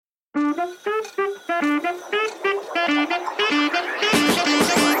Oh,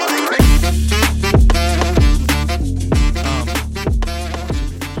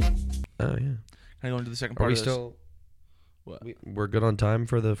 yeah. Can I go into the second part? Are we of this? still... What? We're good on time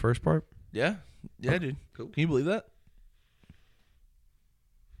for the first part? Yeah, dude. Cool. Can you believe that?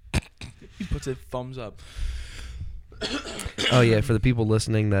 He puts a thumbs up. Oh, yeah, for the people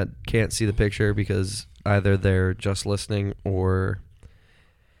listening that can't see the picture because either they're just listening or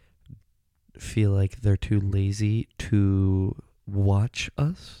feel like they're too lazy to watch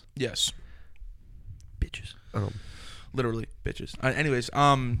us. Yes. Bitches. Literally, bitches. Anyways,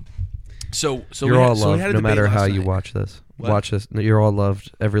 so you're all we loved had a no debate matter last how you night. watch this. What? Watch this. You're all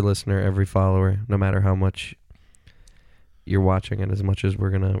loved. Every listener, every follower, no matter how much you're watching it, as much as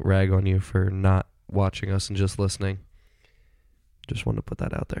we're going to rag on you for not watching us and just listening. Just wanted to put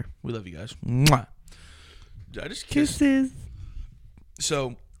that out there. We love you guys. Mwah. Did I just kiss? Kisses.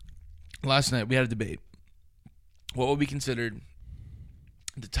 So, last night we had a debate. What would be considered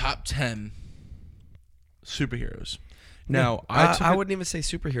the top 10 superheroes? Now, I wouldn't even say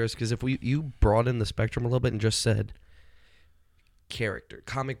superheroes because if you broaden the spectrum a little bit and just said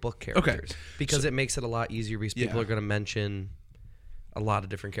comic book characters, because it makes it a lot easier because people are going to mention a lot of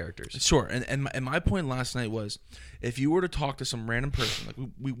different characters. Sure, and my point last night was, if you were to talk to some random person, like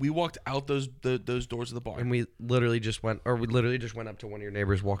we walked out those doors of the bar, And we literally just went up to one of your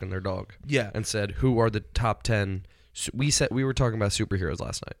neighbors walking their dog. Yeah. And said, who are the top 10? We were talking about superheroes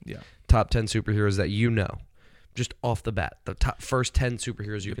last night. Yeah. Top 10 superheroes that you know. Just off the bat. The first 10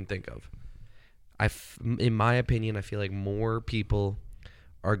 superheroes you can think of. In my opinion, I feel like more people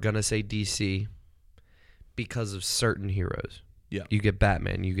are going to say DC because of certain heroes. Yeah. You get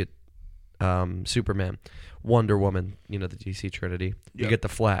Batman. You get Superman. Wonder Woman. You know, the DC Trinity. You get the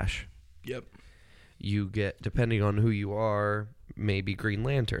Flash. Yep. You get, depending on who you are, maybe Green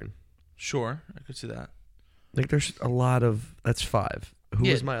Lantern. Sure, I could see that. Like, there's a lot of... That's 5. Who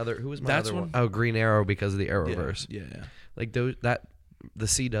was my other one? Oh, Green Arrow because of the Arrowverse. Yeah. Like, the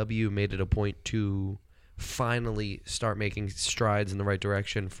CW made it a point to finally start making strides in the right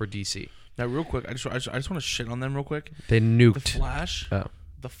direction for DC. Now, real quick, I just want to shit on them real quick. They nuked. The Flash. Oh.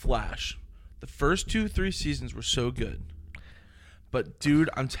 The Flash. The first 2-3 seasons were so good. But, dude,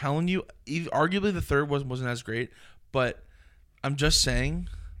 I'm telling you, arguably the third wasn't as great. But I'm just saying.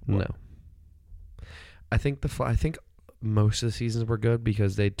 No. I think most of the seasons were good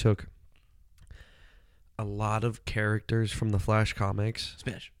because they took a lot of characters from the Flash comics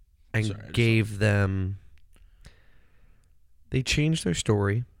and gave them... They changed their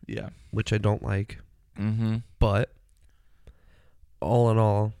story. Yeah. Which I don't like. Mm-hmm. But all in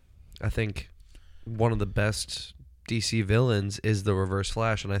all, I think one of the best DC villains is the Reverse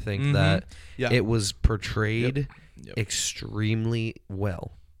Flash, and I think that it was portrayed extremely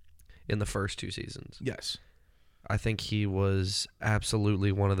well in the first 2 seasons. Yes. I think he was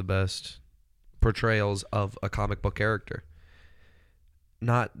absolutely one of the best portrayals of a comic book character.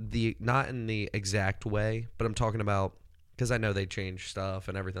 Not in the exact way, but I'm talking about, because I know they changed stuff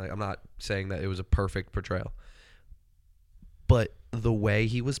and everything. I'm not saying that it was a perfect portrayal. But the way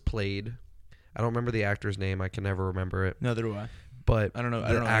he was played, I don't remember the actor's name. I can never remember it. Neither do I. But I don't know.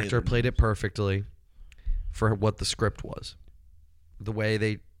 The actor played it perfectly for what the script was. The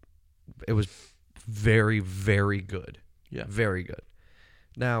way it was very, very good. Yeah. Very good.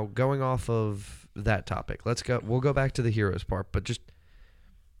 Now, going off of that topic, we'll go back to the heroes part, but just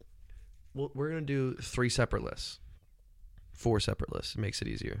we're going to do 3 separate lists. 4 separate lists. It makes it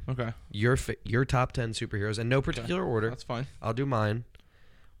easier. Okay. Your top 10 superheroes in no particular order. That's fine. I'll do mine.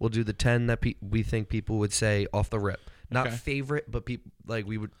 We'll do the 10 that we think people would say off the rip. Not favorite, but people like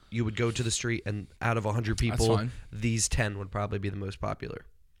you would go to the street and out of 100 people, these 10 would probably be the most popular.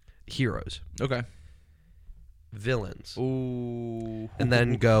 Heroes. Okay. Villains. Ooh. And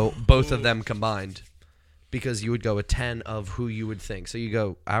then go both of them combined, because you would go a 10 of who you would think. So you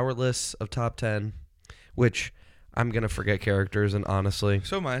go our lists of top 10, which I'm going to forget characters, and honestly.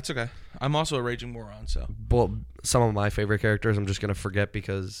 So am I. It's okay. I'm also a raging moron, so. Well, some of my favorite characters I'm just going to forget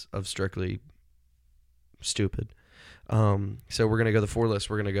because of strictly stupid. So we're going to go the 4 lists.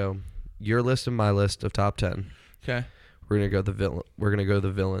 We're going to go your list and my list of top 10. Okay. We're going to go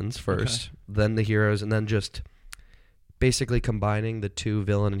the villains first, then the heroes, and then just basically combining the 2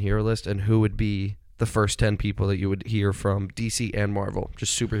 villain and hero list and who would be the first 10 people that you would hear from DC and Marvel,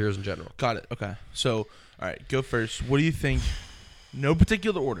 just superheroes in general. Got it. Okay. So, all right, go first. What do you think? No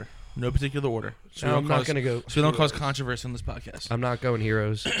particular order. So I'm not going to go. So we don't cause controversy on this podcast. I'm not going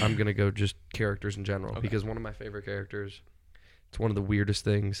heroes. I'm going to go just characters in general, because one of my favorite characters, it's one of the weirdest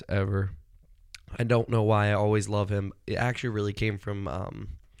things ever. I don't know why I always love him. It actually really came from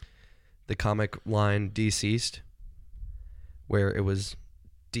the comic line Deceased, where it was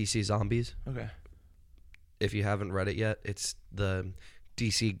DC Zombies. Okay. If you haven't read it yet, it's the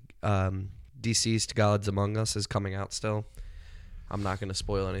DC Deceased Gods Among Us is coming out still. I'm not going to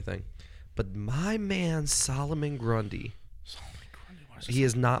spoil anything. But my man Solomon Grundy, he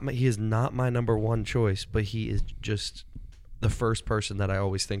is not my number one choice, but he is just the first person that I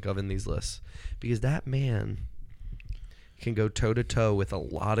always think of in these lists, because that man can go toe to toe with a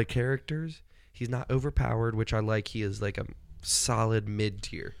lot of characters. He's not overpowered, which I like. He is like a solid mid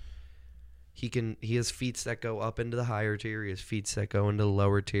tier. He has feats that go up into the higher tier. He has feats that go into the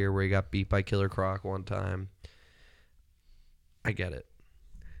lower tier, where he got beat by Killer Croc one time. I get it.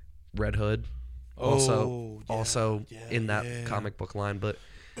 Red Hood, also in that comic book line, but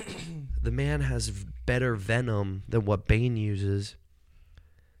the man has better venom than what Bane uses.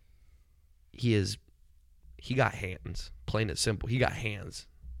 He got hands. Plain and simple. He got hands.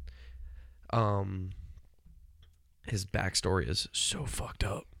 His backstory is so fucked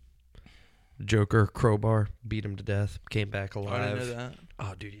up. Joker, crowbar, beat him to death, came back alive. I didn't know that.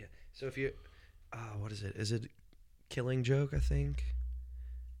 Oh, dude, yeah. So if you, what is it? Is it Killing Joke, I think?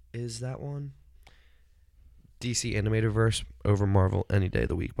 Is that one? DC Animated Verse over Marvel any day of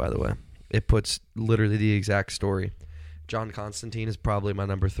the week, by the way. It puts literally the exact story. John Constantine is probably my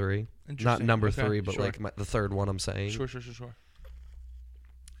number 3. Not number 3, but like the third one I'm saying. Sure.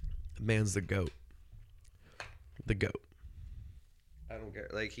 Man's the GOAT. The GOAT. I don't care.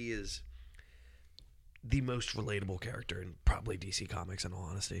 Like, he is the most relatable character in probably DC Comics, in all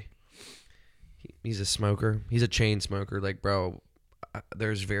honesty. He's a smoker. He's a chain smoker. Like, bro,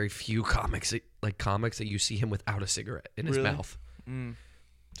 there's very few comics that you see him without a cigarette in his mouth.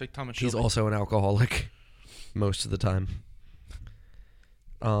 It's like Thomas He's Shelby. also an alcoholic most of the time.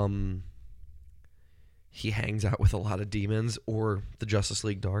 He hangs out with a lot of demons, or the Justice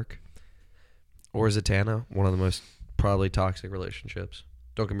League Dark, or Zatanna, one of the most probably toxic relationships.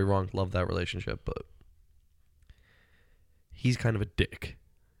 Don't get me wrong, love that relationship, but he's kind of a dick.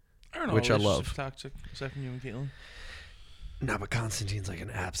 I don't know, which I love. Toxic, aside from you and Caitlin. No, but Constantine's like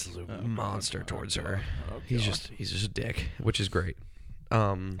an absolute monster towards her. Oh, he's just a dick, which is great.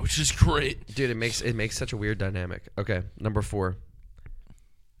 Which is great, dude. It makes such a weird dynamic. Okay, number 4,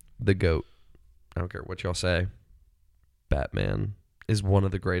 the GOAT. I don't care what y'all say. Batman is one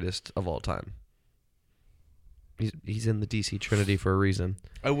of the greatest of all time. He's in the DC Trinity for a reason.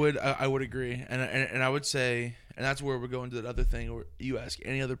 I would agree, and I would say, and that's where we're going to that other thing. Where you ask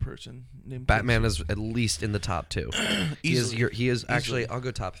any other person named Batman is at least in the top 2. He is actually. I'll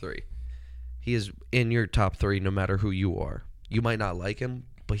go top 3. He is in your top 3, no matter who you are. You might not like him,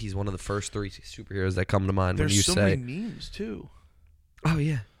 but he's one of the first 3 superheroes that come to mind when you say. There's so many memes too. Oh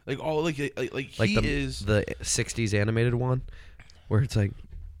yeah, like all like he is the 60s animated one, where it's like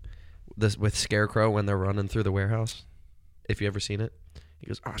this with Scarecrow when they're running through the warehouse. If you ever seen it, he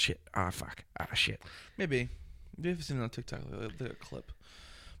goes, "Oh shit, ah fuck, ah shit." Maybe I've seen it on TikTok, like a clip,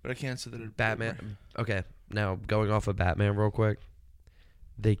 but I can't say that. Batman. Okay, now going off of Batman real quick,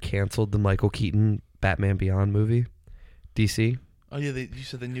 they canceled the Michael Keaton Batman Beyond movie. DC. Oh yeah, you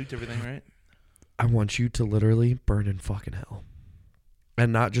said they nuked everything, right? I want you to literally burn in fucking hell,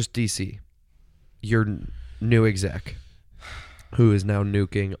 and not just DC. Your new exec, who is now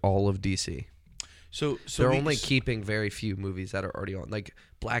nuking all of DC. So they're only keeping very few movies that are already on. Like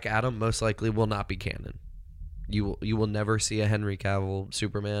Black Adam, most likely will not be canon. You will never see a Henry Cavill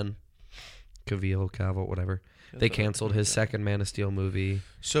Superman, Cavill, whatever. Yeah, they canceled his second Man of Steel movie.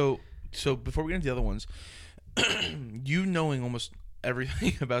 So before we get into the other ones, you knowing almost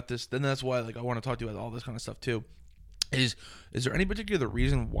everything about this, then that's why I want to talk to you about all this kind of stuff too. Is there any particular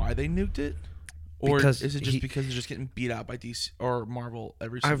reason why they nuked it? Or is it just because they're just getting beat out by DC or Marvel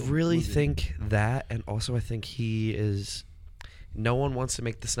every single movie? I really think that, and also I think he is... No one wants to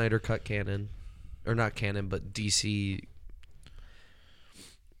make the Snyder Cut canon. Or not canon, but DC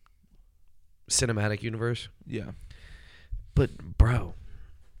cinematic universe. Yeah. But, bro,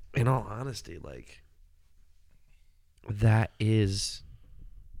 in all honesty, that is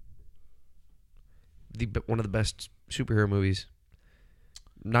one of the best superhero movies.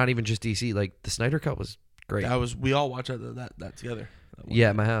 Not even just DC. The Snyder Cut was great. We all watched that together. Yeah,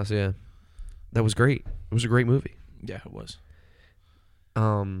 at my house. Yeah, that was great. It was a great movie. Yeah, it was.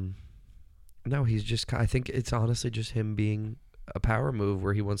 No, he's just. I think it's honestly just him being a power move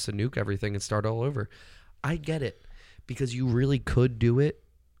where he wants to nuke everything and start all over. I get it, because you really could do it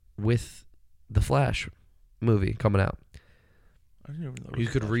with the Flash movie coming out. I didn't even know you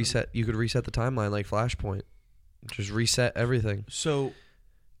could reset. You could reset the timeline like Flashpoint. Just reset everything. So,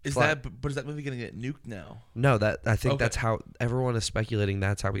 Is that movie gonna get nuked now? No, I think Okay. that's how everyone is speculating.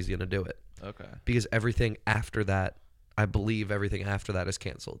 That's how he's gonna do it. Okay. Because everything after that, I believe everything after that is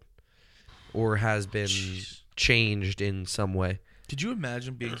canceled, or has been changed in some way. Could you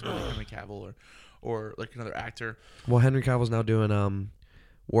imagine being somebody like Henry Cavill or like another actor? Well, Henry Cavill's now doing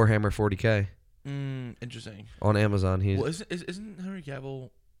Warhammer 40K Interesting. on Amazon. Well, isn't Henry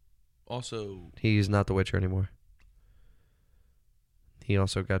Cavill also? He's not The Witcher anymore. He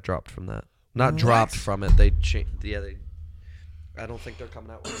also got dropped from that. Not What? dropped from it. They changed. Yeah, I don't think they're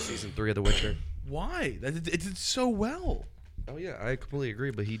coming out with season 3 of The Witcher. Why? It did so well. Oh yeah, I completely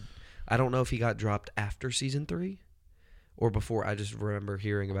agree. But I don't know if he got dropped after season 3 or before. I just remember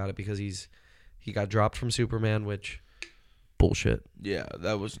hearing about it because he got dropped from Superman, which bullshit. Yeah,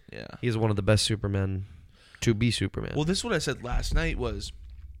 that was He's one of the best Supermen to be Superman. Well, this is what I said last night was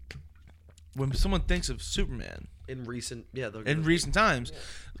when someone thinks of Superman in recent times,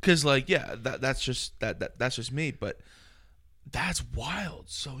 because that's just me, but that's wild.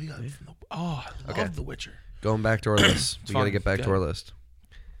 So we got I love The Witcher. Going back to our list, we got to get back to our ahead. list.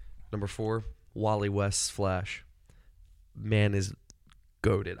 Number 4, Wally West's Flash. Man is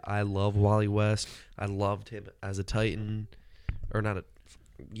goated. I love Wally West. I loved him as a Titan, or not a.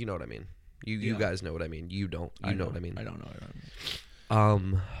 You know what I mean. You guys know what I mean. You don't. You know what I mean. I don't know what I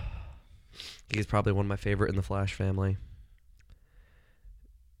mean. He's probably one of my favorite in the Flash family.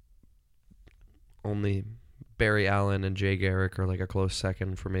 Only Barry Allen and Jay Garrick are like a close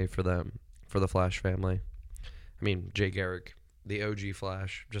second for me for the Flash family. I mean, Jay Garrick, the OG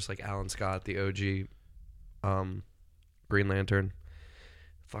Flash, just like Alan Scott, the OG Green Lantern.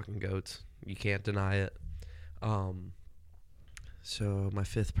 Fucking goats. You can't deny it. So my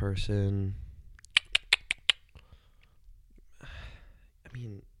 5th person, I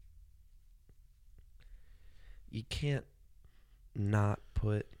mean, you can't not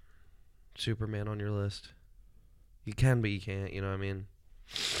put Superman on your list. You can, but you can't. You know what I mean?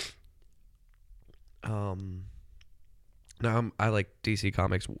 Now I like DC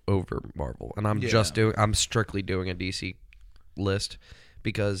Comics over Marvel, and I'm strictly doing a DC list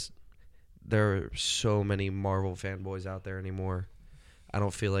because there are so many Marvel fanboys out there anymore. I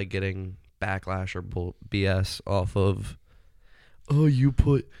don't feel like getting backlash or BS off of, oh, you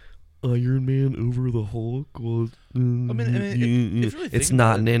put Iron Man over the Hulk. Well, it's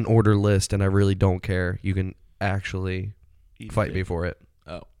not an in-order list, and I really don't care. You can actually fight me for it.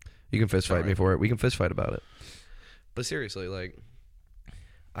 Oh. You can fist fight me for it. We can fist fight about it. But seriously, like,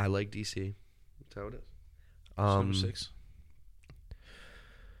 I like DC. That's how it is. Number 6.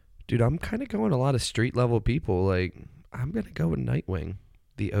 Dude, I'm kind of going a lot of street level people. Like, I'm going to go with Nightwing.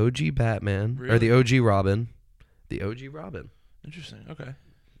 The OG Batman. Really? Or the OG Robin. The OG Robin. Interesting. Okay.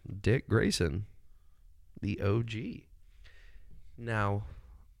 Dick Grayson. The OG. Now,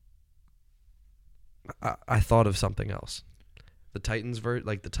 I thought of something else. The Titans,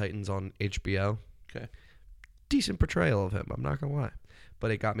 like the Titans on HBO. Okay. Decent portrayal of him, I'm not going to lie.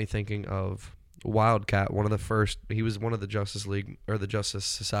 But it got me thinking of Wildcat, he was one of the Justice League or the Justice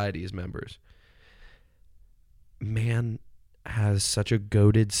Society's members. Man has such a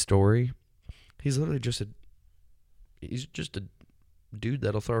goated story. He's literally just a dude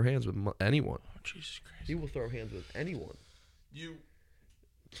that'll throw hands with anyone. Oh, Jesus Christ. He will throw hands with anyone.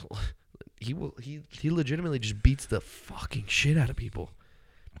 He legitimately just beats the fucking shit out of people.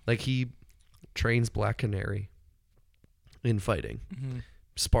 Like, he trains Black Canary in fighting. Mm-hmm.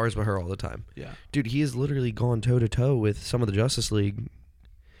 Spars with her all the time. Yeah. Dude, he has literally gone toe-to-toe with some of the Justice League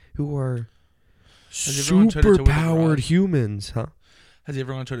who are super-powered humans, huh? Has he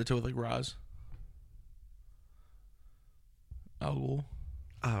ever gone toe-to-toe with, like, Roz? Al Ghul?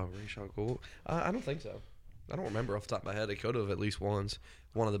 Oh, Ra's al Ghul? I don't think so. I don't remember off the top of my head. It could have at least once.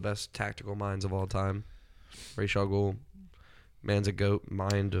 One of the best tactical minds of all time. Ra's al Ghul. Man's a goat.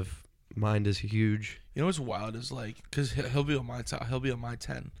 Mind is huge. You know what's wild is, like, because he'll be on my top. He'll be on my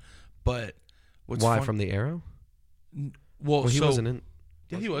 10. But what's Why, fun, from the Arrow? Well, He wasn't in...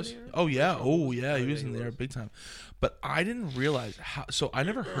 Yeah, he was. Oh, yeah. Oh, yeah. He was in there big time. But I didn't realize how... So I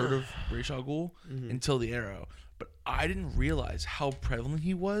never heard of Ra's al Ghul until the Arrow. But I didn't realize how prevalent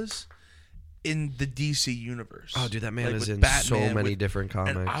he was in the DC universe. Oh, dude, that man is in Batman, so many different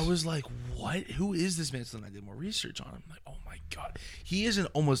comics. And I was like, what? Who is this man? So then I did more research on him. I'm like, oh, my God. He is in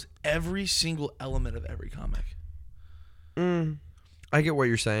almost every single element of every comic. I get what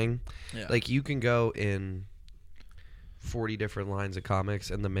you're saying. Yeah. Like, you can go in 40 different lines of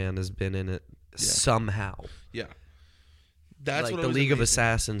comics, and the man has been in it somehow. Yeah. That's like what the was League of amazing.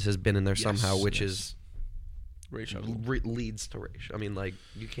 Assassins has been in there somehow, which is Ra's al Ghul. leads to Ra's. I mean, like,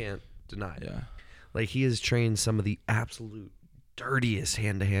 you can't deny it. Yeah. Like, he has trained some of the absolute sturdiest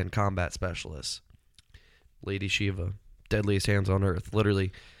hand-to-hand combat specialists. Lady Shiva, deadliest hands on earth.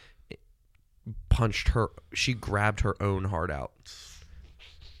 Literally punched her. She grabbed her own heart out.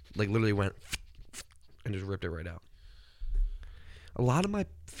 Like literally went and just ripped it right out. A lot of my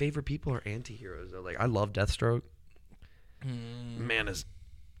favorite people are anti-heroes though. Like I love Deathstroke. Man, is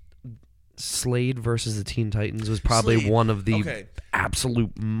Slade versus the Teen Titans was probably one of the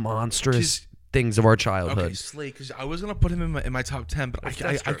absolute monstrous things of our childhood. Okay, Slade, because I was gonna put him in my top 10, but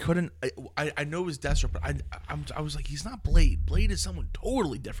I couldn't. I know it was Deathstroke, but I was like, he's not Blade. Blade is someone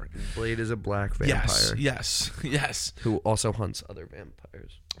totally different. Blade is a black vampire. Yes. Who also hunts other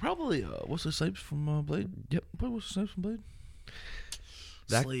vampires. Probably Wesley Snipes from Blade. Yep. Probably Wesley Snipes from Blade.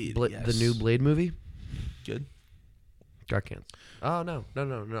 Slade, the new Blade movie. Good. Got canceled. Oh no!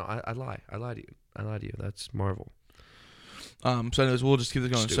 I lied to you. That's Marvel. So anyways, we'll just keep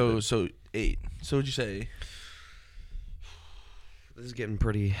this going. Stupid. So 8. So what'd you say? This is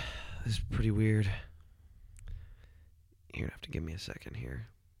pretty weird. You're gonna have to give me a second here.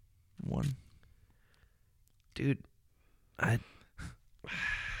 1. Dude,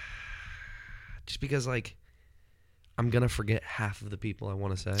 just because like I'm gonna forget half of the people I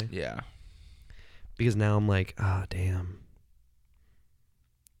want to say. Yeah. Because now I'm like, ah, damn.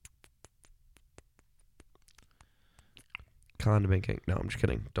 Condiment King. No, I'm just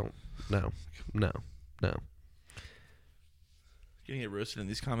kidding. Don't. No. Getting get roasted in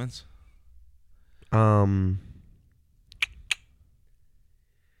these comments.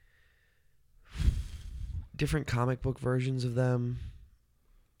 Different comic book versions of them.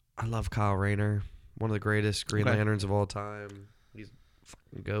 I love Kyle Rayner, one of the greatest Green Lanterns of all time. He's a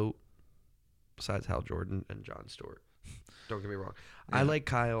fucking GOAT. Besides Hal Jordan and John Stewart. Don't get me wrong. Yeah. I like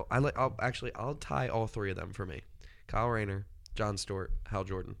Kyle. I'll tie all three of them for me. Kyle Rayner, John Stewart, Hal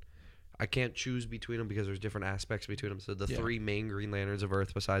Jordan. I can't choose between them because there's different aspects between them. So the three main Green Lanterns of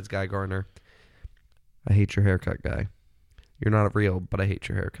Earth besides Guy Gardner. I hate your haircut, Guy. You're not real, but I hate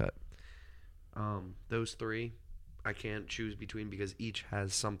your haircut. Those three, I can't choose between because each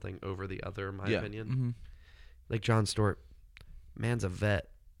has something over the other, in my opinion. Mm-hmm. Like John Stewart, man's a vet.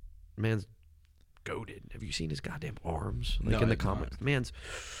 Man's goated. Have you seen his goddamn arms? Like in the comics. Man's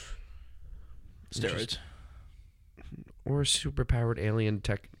steroids. Or a super-powered alien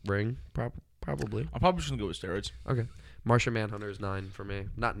tech ring. Probably. I'm probably just going to go with steroids. Okay. Martian Manhunter is 9 for me.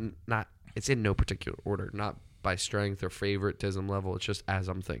 Not. It's in no particular order. Not by strength or favoritism level. It's just as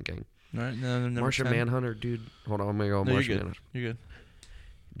I'm thinking. All right. No, Martian Manhunter, dude. Hold on. I'm going to go Martian Manhunter. You're good.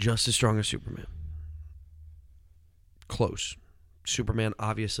 Just as strong as Superman. Close. Superman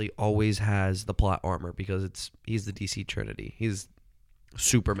obviously always has the plot armor because he's the DC Trinity. He's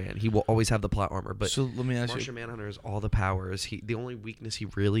Superman. He will always have the plot armor. But so let me ask Martian Manhunter has all the powers. The only weakness he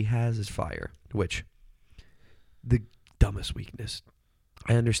really has is fire, which the dumbest weakness.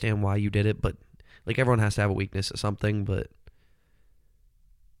 I understand why you did it, but like everyone has to have a weakness of something. But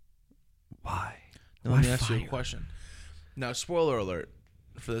why? Now, let me ask you a question. Now, spoiler alert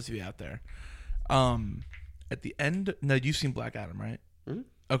for those of you out there. At the end, now you've seen Black Adam, right? Mm-hmm.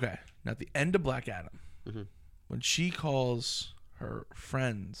 Okay. Now at the end of Black Adam, mm-hmm. when she calls her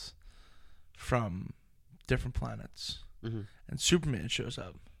friends from different planets, mm-hmm. and Superman shows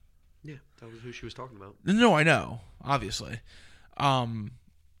up. Yeah, that was who she was talking about. No, I know, obviously. Talk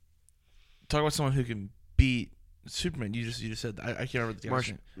about someone who can beat Superman. You just said I can't remember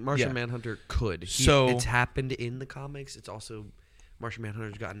the Martian Manhunter could. It's happened in the comics. It's also Martian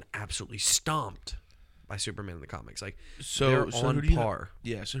Manhunter's gotten absolutely stomped by Superman in the comics. Like they're on par.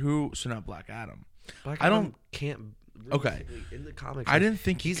 So not Black Adam. Black Adam can't. Okay. In the comics, I didn't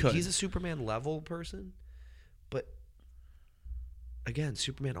think he's a Superman level person, but again,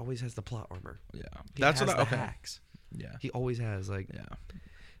 Superman always has the plot armor. Yeah, that's what the hacks. Yeah, he always has. Like,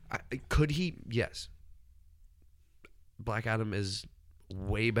 yeah, could he? Yes. Black Adam is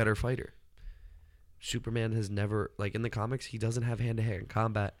way better fighter. Superman has never, like in the comics, he doesn't have hand-to-hand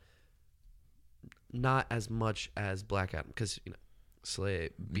combat. Not as much as Black Adam, because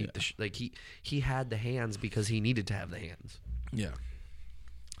Slade beat he had the hands because he needed to have the hands. Yeah.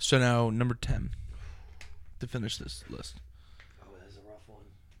 So now number 10 to finish this list. Oh, this is a rough one.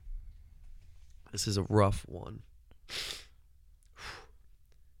 This is a rough one.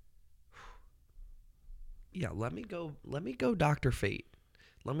 Yeah, let me go Dr. Fate.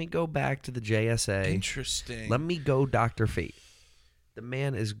 Let me go back to the JSA. Interesting. Let me go Dr. Fate. The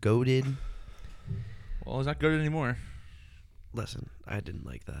man is goated. Well, he's not goated anymore. Listen, I didn't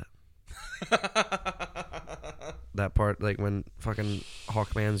like that. That part, like when fucking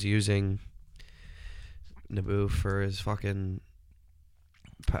Hawkman's using Naboo for his fucking,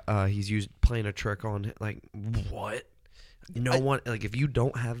 he's playing a trick on, like, what? No one, like, if you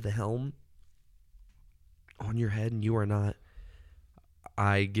don't have the helm on your head and you are not,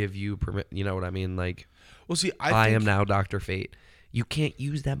 I give you permit. You know what I mean? Like, well, see, I am now Dr. Fate. You can't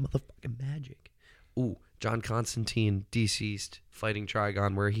use that motherfucking magic. Ooh, John Constantine, deceased, fighting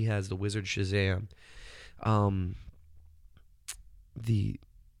Trigon, where he has the wizard Shazam.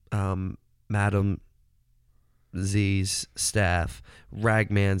 Madam Z's staff,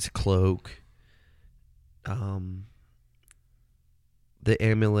 Ragman's cloak, the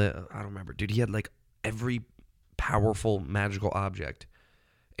amulet. I don't remember, dude. He had like every powerful magical object,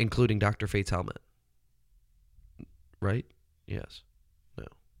 including Dr. Fate's helmet. Right? Yes. No.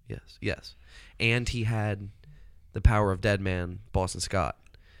 Yes. Yes. And he had the power of Deadman, Boston Scott.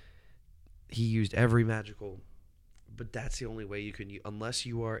 He used every magical, but that's the only way you can use, unless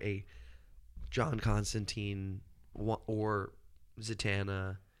you are a John Constantine or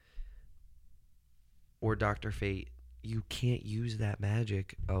Zatanna or Dr. Fate. You can't use that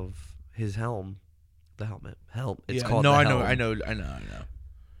magic of his helm, the helmet. It's called the helm. I know.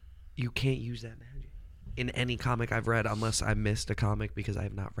 You can't use that magic in any comic I've read, unless I missed a comic, because I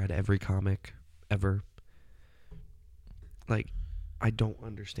have not read every comic ever. Like, I don't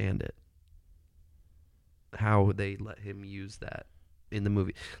understand it. How they let him use that in the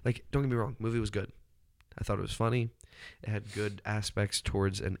movie. Like, don't get me wrong, movie was good. I thought it was funny. It had good aspects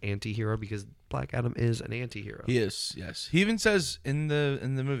towards an anti-hero, because Black Adam is an anti-hero. He is, yes. He even says in the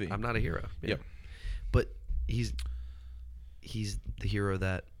movie, I'm not a hero. Yeah. Yep. But he's the hero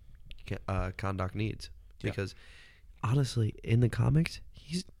that Kahndaq needs. Because honestly, in the comics,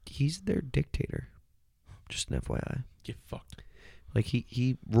 he's their dictator. Just an FYI. Get fucked. Like,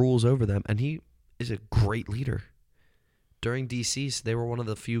 he rules over them, and he is a great leader. During DC's, they were one of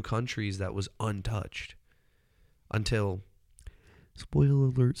the few countries that was untouched. Until, spoiler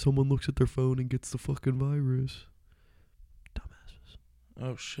alert, someone looks at their phone and gets the fucking virus. Dumbasses.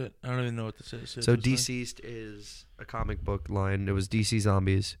 Oh, shit. I don't even know what this is. So Deceased is a comic book line. It was DC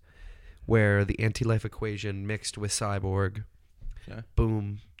Zombies, where the anti-life equation mixed with Cyborg. Okay.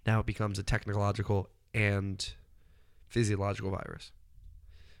 Boom. Now it becomes a technological and physiological virus.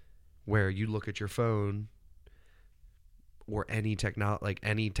 Where you look at your phone or any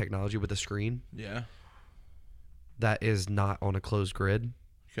technology with a screen. Yeah. That is not on a closed grid.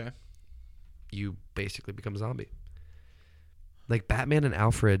 Okay. You basically become a zombie. Like, Batman and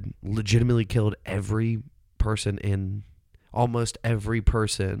Alfred legitimately killed almost every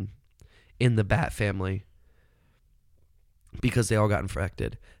person in the Bat family, because they all got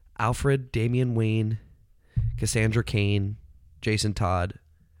infected. Alfred, Damian Wayne, Cassandra Cain, Jason Todd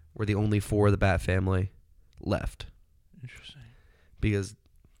were the only 4 of the Bat family left. Interesting. Because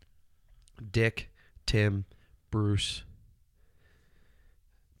Dick, Tim, Bruce,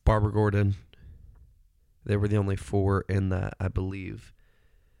 Barbara Gordon, they were the only 4 in that, I believe.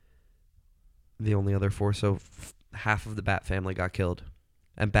 The only other 4. So half of the Bat family got killed.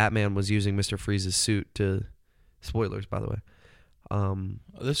 And Batman was using Mr. Freeze's suit to... Spoilers, by the way.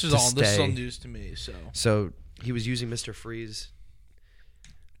 This is all news to me, so... So he was using Mr. Freeze,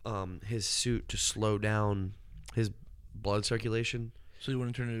 his suit, to slow down his blood circulation. So he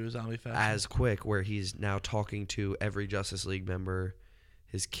wouldn't turn into a zombie fast? As quick, where he's now talking to every Justice League member,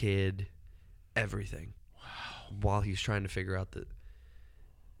 his kid, everything. Wow. While he's trying to figure out that...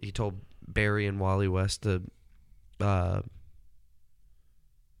 He told Barry and Wally West to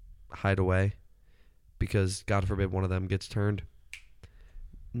hide away, because God forbid one of them gets turned.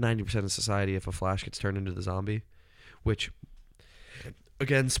 90% of society, if a Flash gets turned into the zombie, which,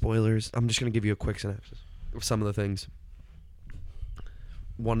 again, spoilers, I'm just going to give you a quick synopsis of some of the things.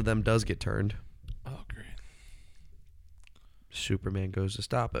 One of them does get turned. Oh, great. Superman goes to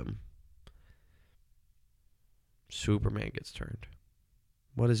stop him. Superman gets turned.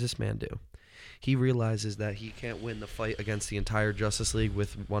 What does this man do? He realizes that he can't win the fight against the entire Justice League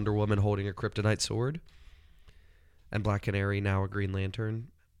with Wonder Woman holding a kryptonite sword and Black Canary, now a Green Lantern.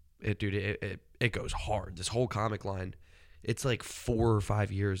 It goes hard. This whole comic line, it's like 4 or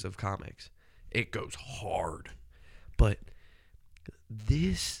 5 years of comics. It goes hard. But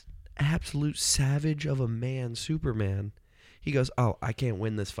this absolute savage of a man, Superman, he goes, oh, I can't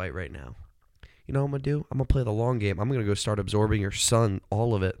win this fight right now. You know what I'm going to do? I'm going to play the long game. I'm going to go start absorbing your sun,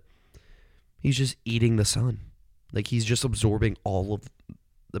 all of it. He's just eating the sun. Like, he's just absorbing all of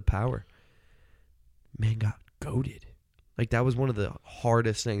the power. Man got goated. Like, that was one of the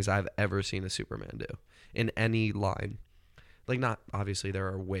hardest things I've ever seen a Superman do in any line. Like, not, obviously,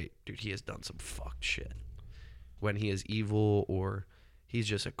 dude, he has done some fucked shit. When he is evil, or he's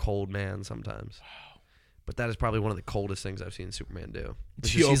just a cold man sometimes. Wow. But that is probably one of the coldest things I've seen Superman do.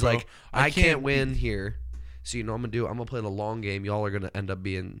 He's like, I can't win here. So you know what I'm gonna do? I'm gonna play the long game. Y'all are gonna end up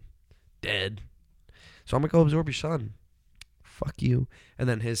being dead. So I'm gonna go absorb your son. Fuck you. And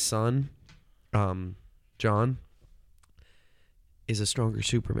then his son, John, is a stronger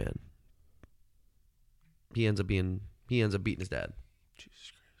Superman. He ends up beating his dad.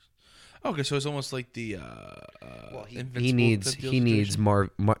 Jesus Christ. Okay, so it's almost like the he needs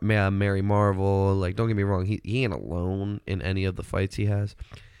Mary Marvel. Like, don't get me wrong, he ain't alone in any of the fights he has.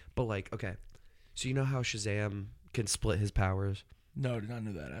 But like, okay, so you know how Shazam can split his powers? No, I did not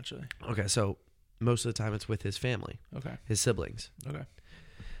know that actually. Okay, so most of the time it's with his family. Okay. His siblings. Okay.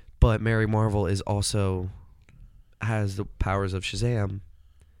 But Mary Marvel has the powers of Shazam.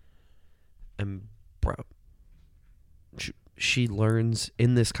 And bro, she learns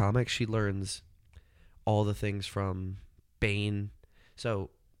in this comic, she learns all the things from Bane.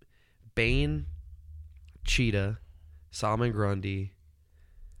 So Bane, Cheetah, Solomon Grundy,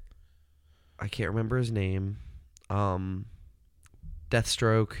 I can't remember his name,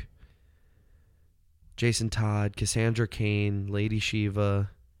 Deathstroke, Jason Todd, Cassandra Cain, Lady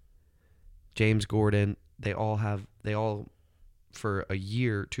Shiva, James Gordon, they all for a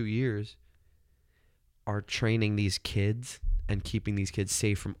year, 2 years, are training these kids and keeping these kids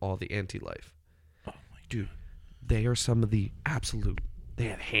safe from all the anti-life. Oh my dude, they are some of the absolute. They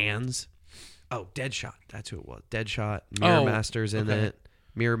have hands. Oh, Deadshot, that's who it was. Deadshot, Mirror Master's in it.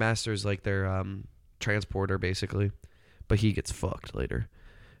 Mirror Master's like their transporter basically, but he gets fucked later.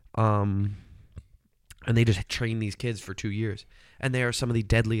 And they just train these kids for 2 years, and they are some of the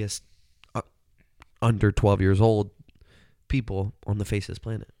deadliest under 12 years old people on the face of this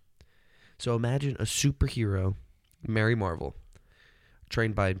planet. So imagine a superhero, Mary Marvel,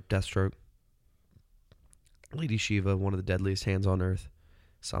 trained by Deathstroke, Lady Shiva, one of the deadliest hands on earth,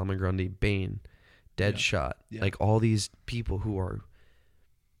 Solomon Grundy, Bane, Deadshot, like all these people who are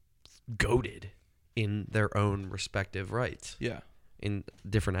goated in their own respective rights. Yeah. In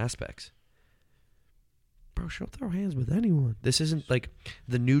different aspects. Bro, she'll throw hands with anyone. This isn't like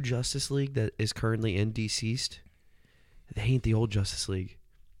the new Justice League that is currently in deceased. They ain't the old Justice League.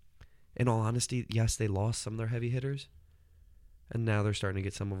 In all honesty, yes, they lost some of their heavy hitters, and now they're starting to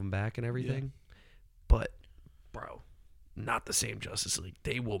get some of them back and everything. Yeah. But, bro, not the same Justice League.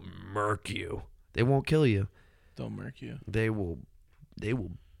 They will murk you. They won't kill you. They'll murk you. They will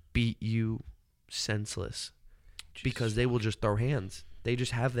beat you senseless. Jesus. Because they will just throw hands. They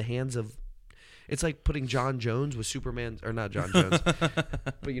just have the hands of. It's like putting John Jones with Superman, or not John Jones,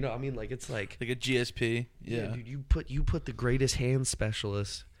 but you know, I mean, like it's like a GSP. Yeah, dude, you put the greatest hand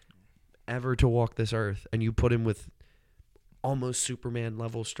specialist ever to walk this earth, and you put him with almost Superman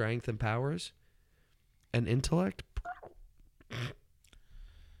level strength and powers and intellect.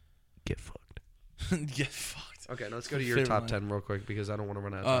 Get fucked. Get fucked. Okay, now let's go to your top 10 real quick because I don't want to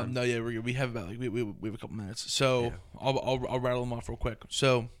run out of time. No, yeah, we have about we have a couple minutes, so yeah. I'll rattle them off real quick.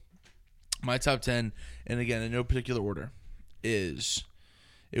 So my top 10, and again in no particular order, it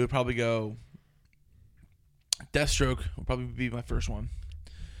would probably go. Deathstroke will probably be my first one.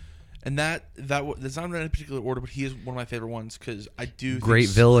 And that's not in any particular order, but he is one of my favorite ones because I do great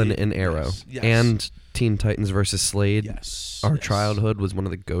villain in Arrow, yes. And Teen Titans versus Slade. Yes, our childhood was one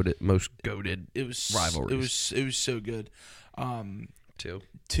of the most goated rivalries. It was so good.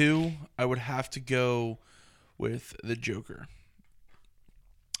 Two, I would have to go with the Joker.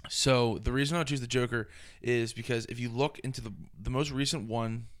 So the reason I would choose the Joker is because if you look into the most recent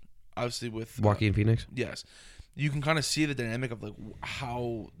one, obviously with Joaquin Phoenix, yes. You can kind of see the dynamic of like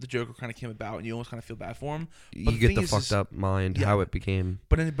how the Joker kind of came about, and you almost kind of feel bad for him. But you get the fucked up mind how it became.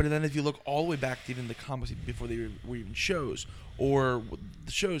 But then if you look all the way back to even the comics before they were even shows or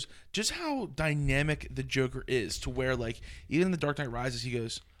the shows, just how dynamic the Joker is to where like even in the Dark Knight Rises he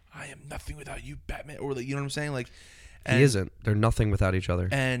goes, "I am nothing without you, Batman," or like you know what I'm saying, like. He isn't. They're nothing without each other.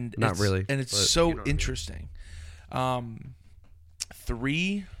 And not really. And it's so interesting. I mean.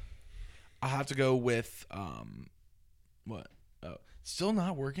 3. I'll have to go with what? Oh, still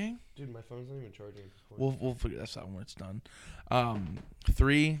not working? Dude, my phone's not even charging. We'll figure that out when it's done.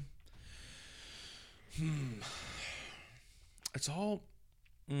 3. It's all.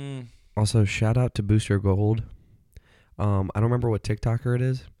 Also, shout out to Booster Gold. I don't remember what TikToker it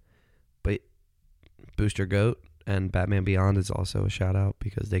is, but Booster Goat and Batman Beyond is also a shout out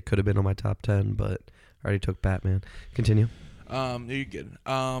because they could have been on my top 10, but I already took Batman. Continue. You're good.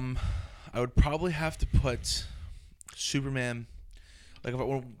 I would probably have to put Superman. Like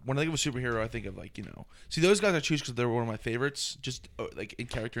when I think of a superhero, I think of like See, those guys I choose because they're one of my favorites, just like in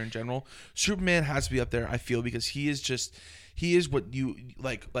character in general. Superman has to be up there, I feel, because he is what you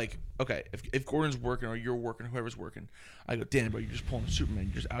like. Like okay, if Gordon's working or you're working, whoever's working, I go, damn, bro, you're just pulling Superman.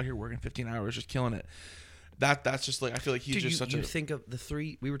 You're just out here working 15 hours, just killing it. That's just like I feel like he's just such you a. think of the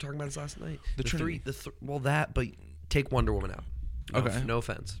three we were talking about this last night. The Trinity. Well, that, but take Wonder Woman out. No, Okay. No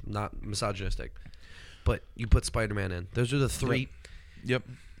offense, not misogynistic, but you put Spider-Man in. Those are the three. Yep.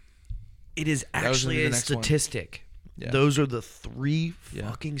 It is That was actually gonna be a the next one. statistic. Yeah. Those are the three Yeah.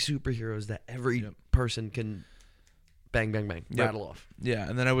 fucking superheroes that every Yep. person can bang, bang, bang, Yep. rattle off. Yeah,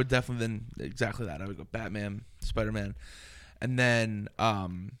 and then I would definitely exactly that. I would go Batman, Spider-Man, and then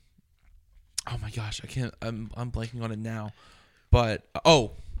oh my gosh, I can't. I'm blanking on it now, but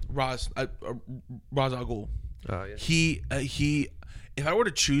Ra's al Ghul. Oh yeah. He. If I were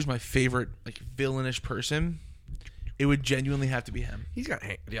to choose my favorite like villainish person, it would genuinely have to be him. He's got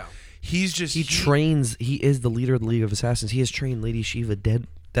yeah. He's just He trains. He is the leader of the League of Assassins. He has trained Lady Shiva,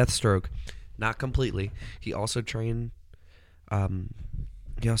 Deathstroke, not completely. He also trained.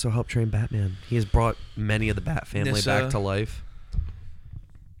 He also helped train Batman. He has brought many of the Bat family Nyssa. back to life.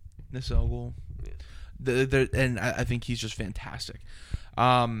 Matt and Cody. And I think he's just fantastic.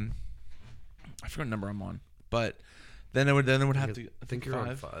 I forgot what number I'm on, but then it would have to. I think you're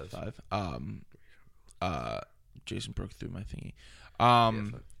on 5. Jason broke through my thingy. Yeah,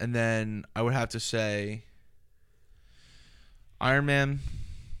 And then I would have to say Iron Man.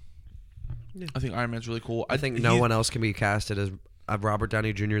 Yeah. I think Iron Man's really cool. I think no one else can be casted as Robert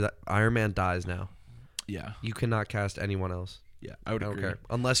Downey Jr. That Iron Man dies now. Yeah, You cannot cast anyone else. yeah, I would I don't agree. care.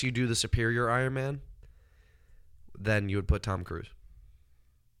 Unless you do the superior Iron Man, then you would put Tom Cruise.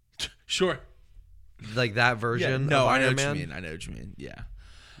 Sure. Like that version of I know Iron what Man. you mean. I know what you mean. Yeah,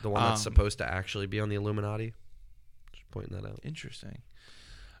 The one that's supposed to actually be on the Illuminati. Just pointing that out. interesting.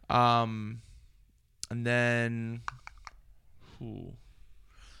 And then,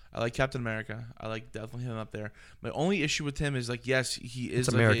 I like Captain America. I like definitely him up there. My only issue with him is like, yes, he is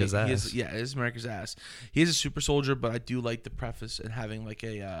It's America's he ass. is, yeah, it is America's ass. He is a super soldier, but I do like the preface and having like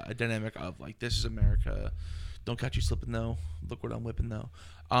a dynamic of like, this is America. Don't catch you slipping though. Look what I'm whipping though.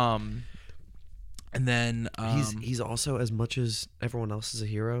 And then He's also, as much as everyone else is a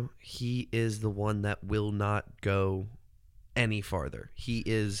hero, he is the one that will not go any farther. He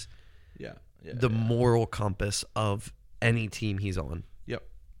is the moral compass of any team he's on. Yep.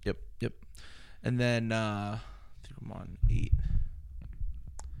 And then I think I'm on 8.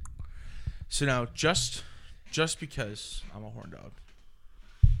 So now just because I'm a horn dog.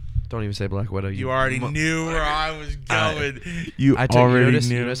 Don't even say Black Widow. You already knew where I was going. I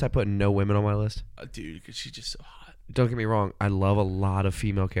noticed I put no women on my list. Dude, because she's just so hot. Don't get me wrong. I love a lot of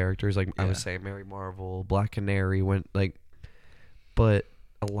female characters. Like I Yeah. was saying, Mary Marvel, Black Canary, but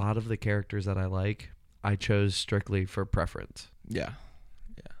a lot of the characters that I like, I chose strictly for preference. Yeah.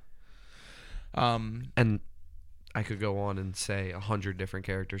 And I could go on and say 100 different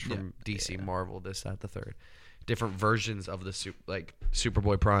characters from Yeah. DC, Yeah. Marvel, this, that, the third. Different versions of the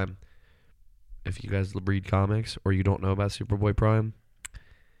Superboy Prime. If you guys read comics or you don't know about Superboy Prime,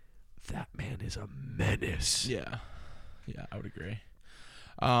 that man is a menace. Yeah, I would agree.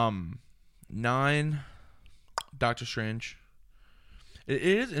 9, Doctor Strange. It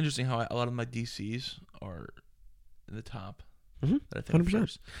is interesting how a lot of my DCs are in the top. Mm-hmm. That I think 100%.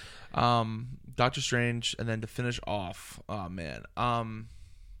 first. Doctor Strange, and then to finish off, oh man,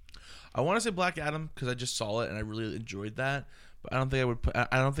 I want to say Black Adam because I just saw it and I really enjoyed that. But I don't think I would put. I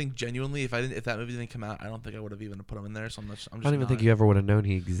don't think genuinely if that movie didn't come out, I don't think I would have even put him in there. So I'm just. I don't even think you ever would have known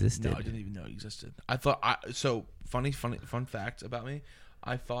he existed. No, I didn't even know he existed. I thought. So fun fact about me.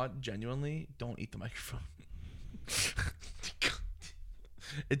 I thought genuinely, don't eat the microphone.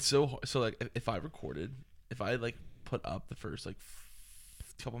 It's so like if I like put up the first like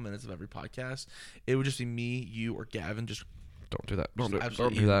couple minutes of every podcast, it would just be me, you, or Gavin just. Don't do that. Don't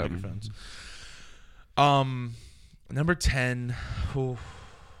Absolutely do that. microphones. Number 10. For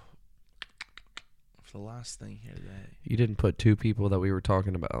the last thing here today. You didn't put 2 people that we were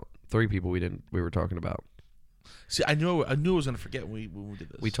talking about. 3 people we were talking about. See, I knew I was gonna forget when we did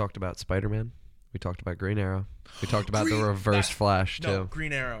this. We talked about Spider-Man. We talked about Green Arrow. We talked about the Reverse Flash too. No,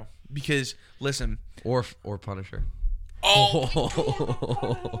 Green Arrow. Because listen, or Punisher.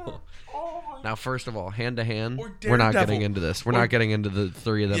 Now, first of all, hand to hand, Or we're not Daredevil. getting into this. We're not getting into the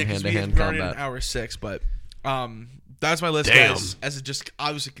 3 of them hand to hand we're already in combat. hour 6, but that's my list, Damn. guys. As it just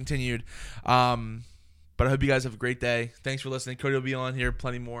obviously continued. But I hope you guys have a great day. Thanks for listening. Cody will be on here,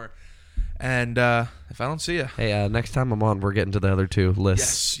 plenty more. And if I don't see you, Hey, next time I'm on, we're getting to the other 2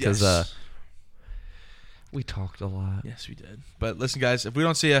 lists yes. we talked a lot. Yes, we did. But listen, guys, if we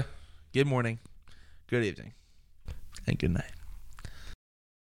don't see you, good morning, good evening, and good night.